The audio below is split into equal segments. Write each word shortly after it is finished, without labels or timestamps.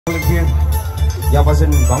Linh Thiên do võ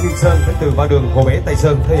sinh Võ Nguyên Sơn đến từ ba đường Hồ Bé Tây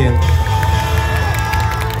Sơn thể hiện.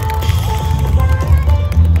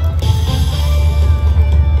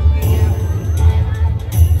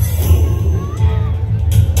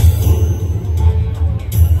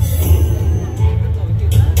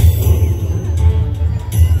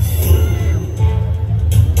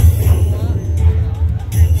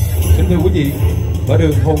 Thưa quý vị, ở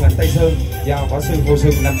đường Hồ Ngành Tây Sơn do võ sư Hồ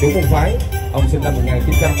Sơn làm chủ môn phái. Ông sinh năm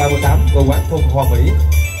 1938, quê quán thôn Hòa Mỹ,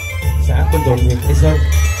 xã Bình Thuận, huyện Tây Sơn.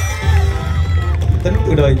 Tính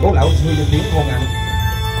từ đời cố lão sư danh tiếng Hồ Ngành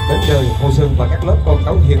đến đời Hồ Sơn và các lớp con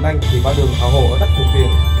cháu hiện nay thì ba đường họ Hồ ở đất thuộc truyền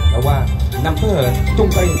đã qua 5 thế hệ chung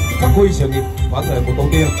tay phát huy sự nghiệp võ nghệ của tổ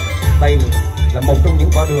tiên. Đây là một trong những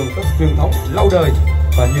ba đường có truyền thống lâu đời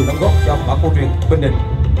và nhiều đóng góp cho võ cổ truyền Bình Định.